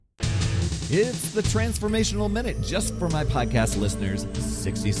It's the Transformational Minute just for my podcast listeners.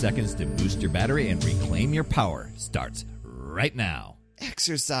 60 seconds to boost your battery and reclaim your power starts right now.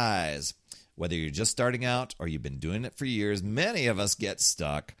 Exercise. Whether you're just starting out or you've been doing it for years, many of us get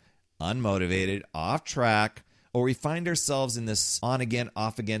stuck, unmotivated, off track, or we find ourselves in this on-again,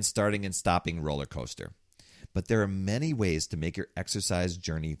 off-again, starting and stopping roller coaster. But there are many ways to make your exercise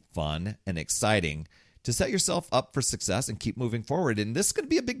journey fun and exciting to set yourself up for success and keep moving forward. And this is going to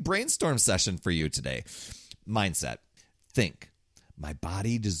be a big brainstorm session for you today. Mindset. Think, my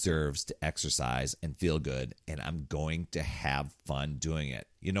body deserves to exercise and feel good, and I'm going to have fun doing it.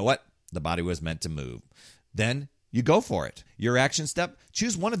 You know what? The body was meant to move. Then you go for it. Your action step,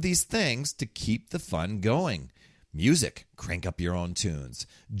 choose one of these things to keep the fun going. Music, crank up your own tunes.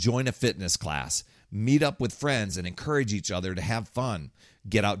 Join a fitness class. Meet up with friends and encourage each other to have fun.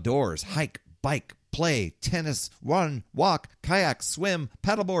 Get outdoors, hike, bike, play, tennis, run, walk, kayak, swim,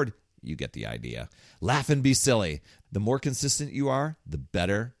 paddleboard. You get the idea. Laugh and be silly. The more consistent you are, the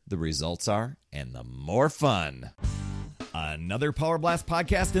better the results are and the more fun. Another Power Blast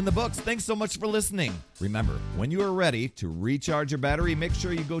podcast in the books. Thanks so much for listening. Remember, when you are ready to recharge your battery, make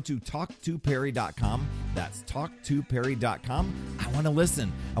sure you go to talktoperry.com. That's talktoperry.com. I want to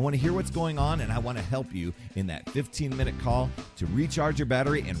listen. I want to hear what's going on, and I want to help you in that 15-minute call to recharge your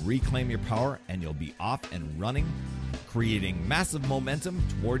battery and reclaim your power, and you'll be off and running, creating massive momentum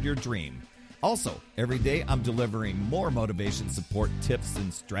toward your dream. Also, every day I'm delivering more motivation, support, tips,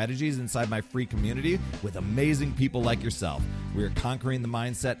 and strategies inside my free community with amazing people like yourself. We are conquering the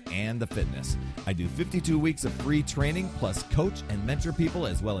mindset and the fitness. I do 52 weeks of free training, plus coach and mentor people,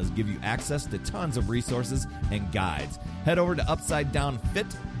 as well as give you access to tons of resources and guides. Head over to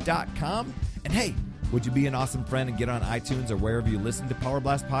UpsideDownFit.com. And hey, would you be an awesome friend and get on iTunes or wherever you listen to Power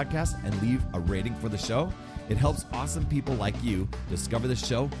Blast podcasts and leave a rating for the show? It helps awesome people like you discover the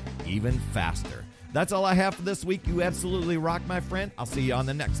show even faster. That's all I have for this week. You absolutely rock, my friend. I'll see you on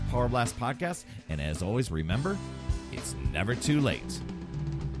the next Power Blast podcast. And as always, remember, it's never too late